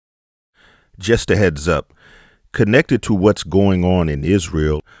Just a heads up, connected to what's going on in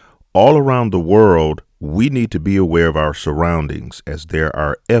Israel, all around the world, we need to be aware of our surroundings as there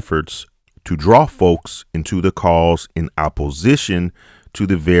are efforts to draw folks into the cause in opposition to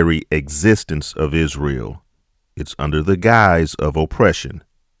the very existence of Israel. It's under the guise of oppression,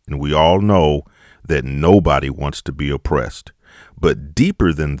 and we all know that nobody wants to be oppressed. But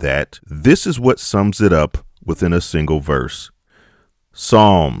deeper than that, this is what sums it up within a single verse.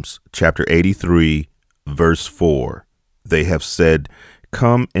 Psalms chapter 83, verse 4. They have said,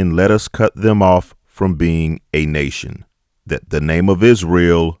 "Come and let us cut them off from being a nation, that the name of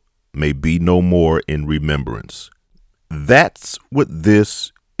Israel may be no more in remembrance." That's what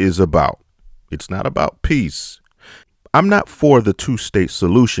this is about. It's not about peace. I'm not for the two-state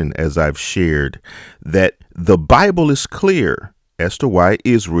solution, as I've shared, that the Bible is clear as to why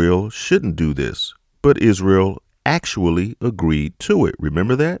Israel shouldn't do this, but Israel actually agreed to it.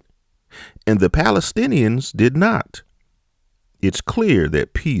 Remember that? And the Palestinians did not. It's clear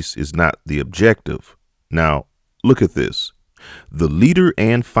that peace is not the objective. Now, look at this. The leader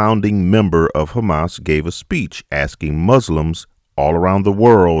and founding member of Hamas gave a speech asking Muslims all around the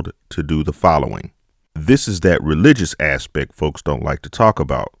world to do the following. This is that religious aspect folks don't like to talk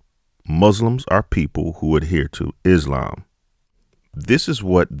about. Muslims are people who adhere to Islam. This is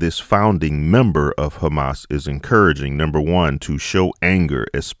what this founding member of Hamas is encouraging. Number one, to show anger,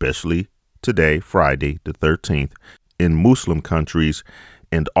 especially today, Friday the 13th, in Muslim countries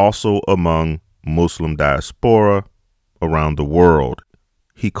and also among Muslim diaspora around the world.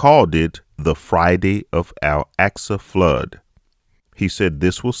 He called it the Friday of Al-Aqsa flood. He said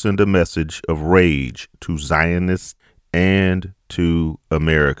this will send a message of rage to Zionists and to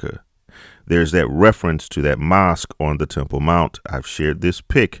America. There's that reference to that mosque on the Temple Mount. I've shared this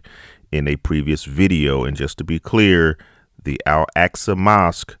pic in a previous video. And just to be clear, the Al-Aqsa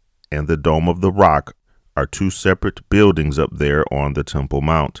Mosque and the Dome of the Rock are two separate buildings up there on the Temple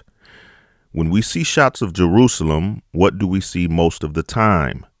Mount. When we see shots of Jerusalem, what do we see most of the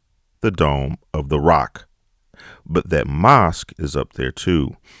time? The Dome of the Rock. But that mosque is up there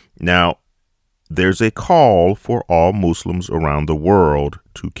too. Now, there's a call for all Muslims around the world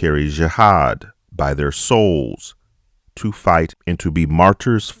to carry jihad by their souls, to fight and to be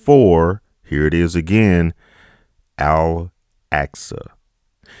martyrs for, here it is again, Al-Aqsa.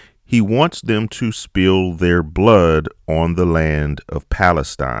 He wants them to spill their blood on the land of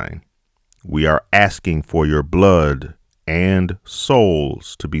Palestine. We are asking for your blood and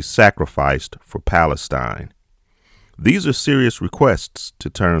souls to be sacrificed for Palestine. These are serious requests to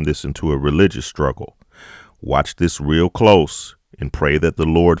turn this into a religious struggle. Watch this real close and pray that the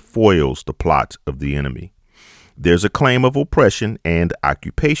Lord foils the plot of the enemy. There's a claim of oppression and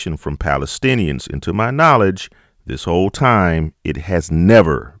occupation from Palestinians, and to my knowledge, this whole time, it has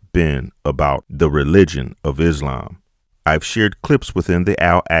never been about the religion of Islam. I've shared clips within the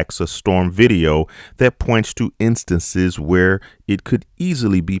Al-Aqsa storm video that points to instances where it could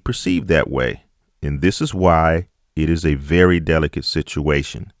easily be perceived that way. And this is why it is a very delicate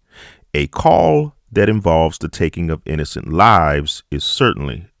situation. A call that involves the taking of innocent lives is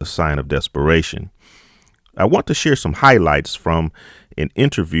certainly a sign of desperation. I want to share some highlights from an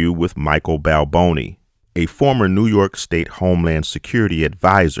interview with Michael Balboni, a former New York State Homeland Security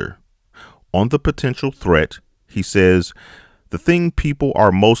advisor. On the potential threat, he says, the thing people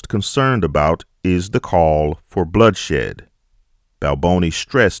are most concerned about is the call for bloodshed. Balboni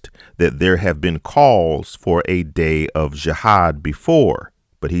stressed that there have been calls for a day of jihad before,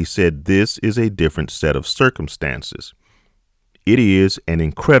 but he said this is a different set of circumstances. It is an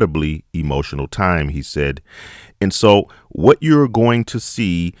incredibly emotional time, he said. And so what you're going to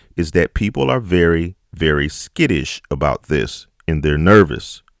see is that people are very, very skittish about this, and they're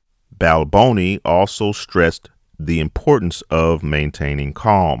nervous. Balboni also stressed the importance of maintaining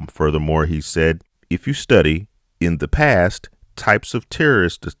calm. Furthermore, he said, if you study in the past types of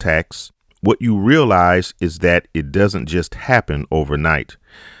terrorist attacks, what you realize is that it doesn't just happen overnight.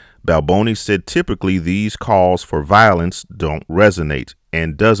 Balboni said typically these calls for violence don't resonate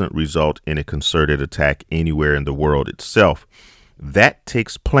and doesn't result in a concerted attack anywhere in the world itself. That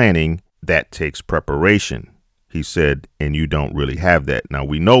takes planning, that takes preparation, he said, and you don't really have that. Now,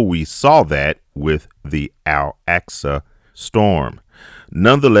 we know we saw that with the Al-Aqsa storm.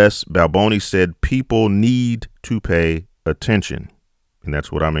 Nonetheless, Balboni said people need to pay attention. And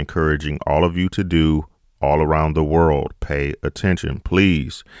that's what I'm encouraging all of you to do all around the world. Pay attention,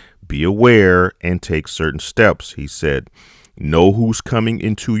 please. Be aware and take certain steps, he said. Know who's coming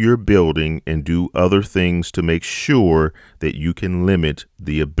into your building and do other things to make sure that you can limit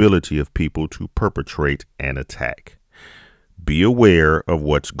the ability of people to perpetrate an attack. Be aware of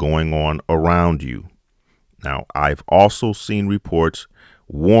what's going on around you. Now, I've also seen reports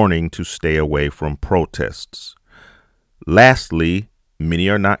warning to stay away from protests. Lastly, many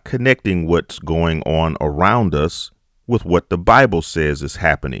are not connecting what's going on around us with what the Bible says is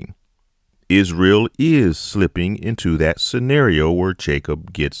happening. Israel is slipping into that scenario where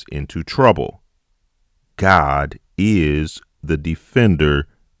Jacob gets into trouble. God is the defender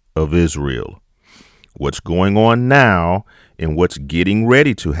of Israel. What's going on now and what's getting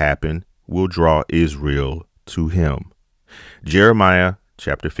ready to happen will draw Israel to him. Jeremiah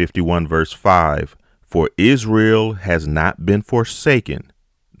chapter 51 verse 5, for Israel has not been forsaken,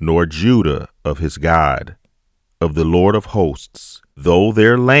 nor Judah of his God, of the Lord of hosts, though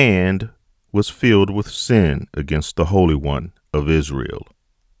their land was filled with sin against the Holy One of Israel.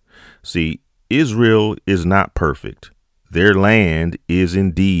 See, Israel is not perfect. Their land is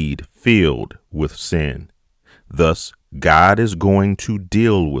indeed filled with sin. Thus, God is going to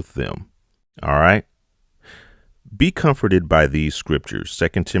deal with them. All right? Be comforted by these scriptures.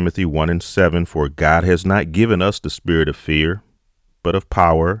 2 Timothy 1:7, for God has not given us the spirit of fear, but of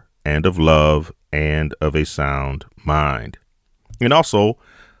power and of love and of a sound mind. And also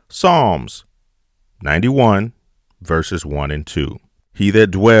Psalms 91 verses 1 and 2. He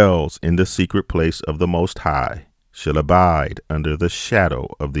that dwells in the secret place of the Most High shall abide under the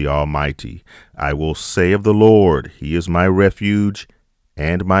shadow of the Almighty. I will say of the Lord, he is my refuge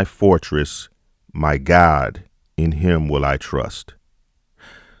and my fortress, my God, in him will I trust.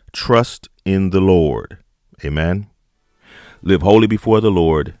 Trust in the Lord. Amen. Live holy before the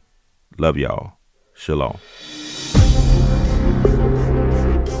Lord. Love y'all. Shalom.